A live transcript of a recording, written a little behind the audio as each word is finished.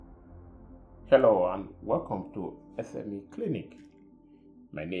Hello and welcome to SME Clinic.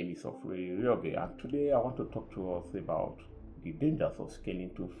 My name is Ofri Riobe, and today I want to talk to us about the dangers of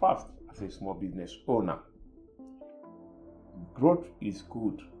scaling too fast as a small business owner. Growth is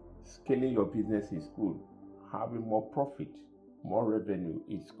good, scaling your business is good, having more profit, more revenue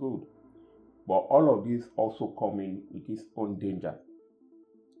is good, but all of this also coming with its own danger.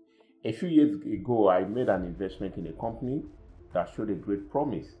 A few years ago, I made an investment in a company that showed a great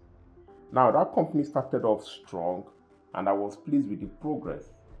promise. Now, that company started off strong and I was pleased with the progress.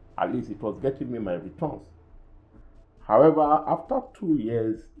 At least it was getting me my returns. However, after 2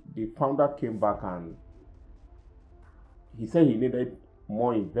 years, the founder came back and he said he needed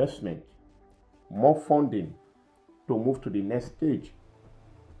more investment, more funding to move to the next stage.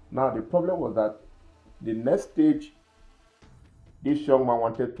 Now, the problem was that the next stage this young man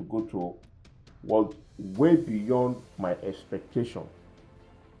wanted to go to was way beyond my expectation.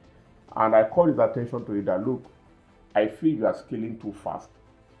 And I called his attention to it that, look, I feel you are scaling too fast.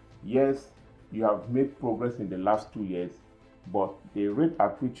 Yes, you have made progress in the last 2 years, but the rate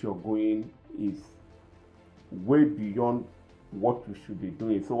at which you're going is way beyond what you should be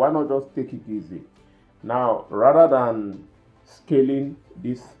doing. So why not just take it easy? Now, rather than scaling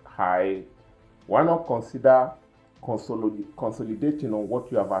this high, why not consider consolidating on what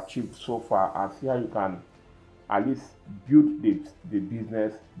you have achieved so far and see how you can at least build the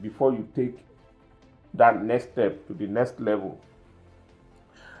business before you take that next step to the next level.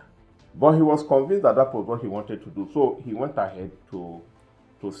 But he was convinced that that was what he wanted to do. So he went ahead to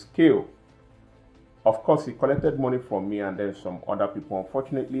scale. Of course, he collected money from me and then some other people.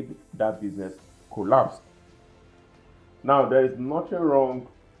 Unfortunately, that business collapsed. Now, there is nothing wrong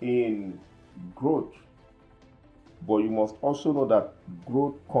in growth, but you must also know that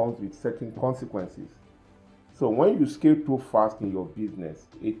growth comes with certain consequences. So when you scale too fast in your business,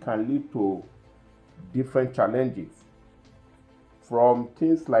 it can lead to different challenges, from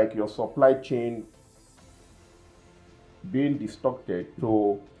things like your supply chain being distorted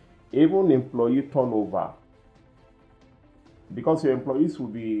to even employee turnover, because your employees will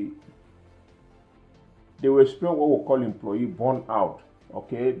experience what we call employee burnout,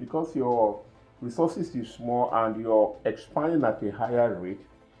 okay? Because your resources is small and you're expanding at a higher rate,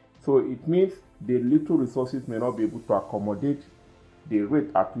 so it means the little resources may not be able to accommodate the rate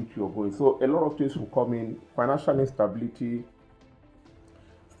at which you're going. So a lot of things will come in: financial instability.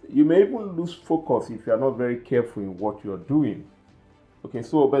 You may even lose focus if you are not very careful in what you're doing. Okay,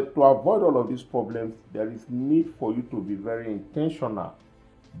 so but to avoid all of these problems, there is need for you to be very intentional,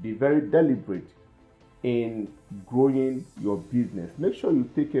 be very deliberate in growing your business. Make sure you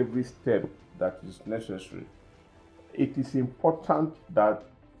take every step that is necessary. It is important that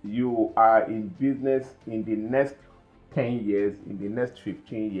you are in business in the next 10 years, in the next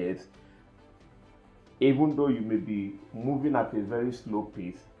 15 years, even though you may be moving at a very slow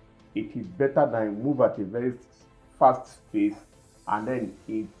pace. It is better than move at a very fast pace and then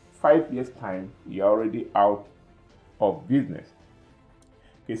in 5 years' time, you're already out of business.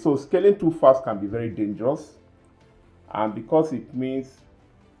 Okay, so scaling too fast can be very dangerous, and because it means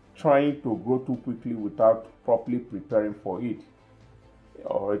trying to grow too quickly without properly preparing for it,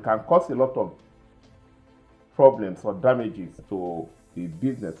 or it can cause a lot of problems or damages to the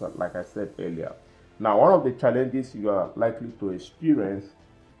business, like I said earlier. Now, one of the challenges you are likely to experience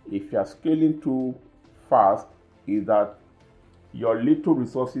if you are scaling too fast is that your little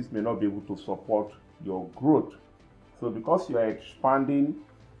resources may not be able to support your growth. So because you are expanding,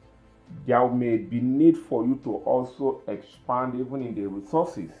 there may be need for you to also expand even in the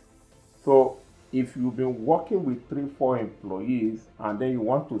resources. So if you've been working with 3-4 employees and then you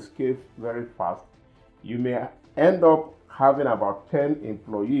want to scale very fast, you may end up having about 10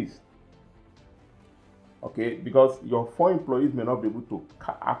 employees. Okay, because your 4 employees may not be able to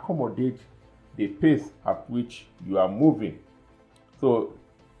accommodate the pace at which you are moving. So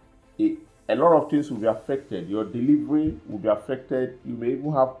a lot of things will be affected. Your delivery will be affected. You may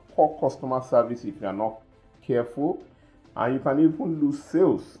even have poor customer service if you are not careful, and you can even lose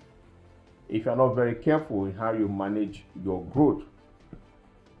sales if you're not very careful in how you manage your growth.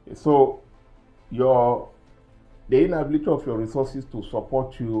 So the inability of your resources to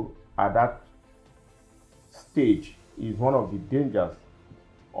support you at that stage is one of the dangers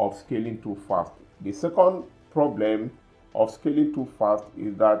of scaling too fast. The second problem of scaling too fast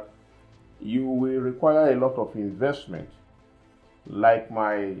is that you will require a lot of investment. Like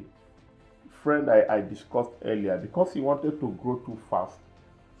my friend I discussed earlier, because he wanted to grow too fast,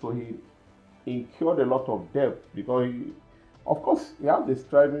 so he incurred a lot of debt because of course he has a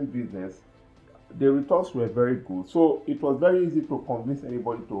thriving business, the returns were very good. So it was very easy to convince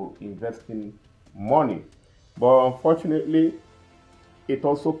anybody to invest in money. But unfortunately, it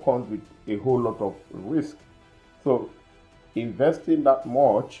also comes with a whole lot of risk. So investing that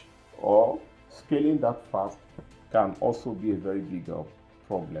much or scaling that fast can also be a very big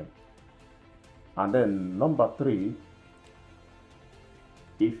problem. And then number three,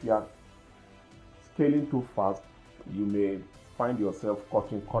 if you are scaling too fast, you may find yourself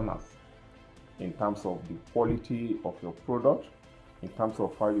cutting corners in terms of the quality of your product, in terms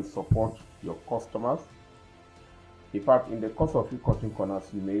of how you support your customers. In fact, in the course of you cutting corners,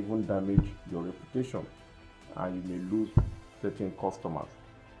 you may even damage your reputation and you may lose certain customers.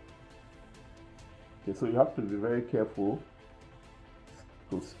 Okay, so you have to be very careful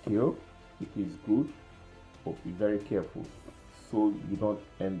to scale. It is good, but be very careful so you don't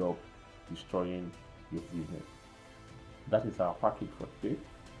end up destroying your business. That is our package for today.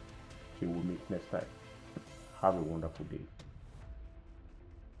 Till we meet next time. Have a wonderful day.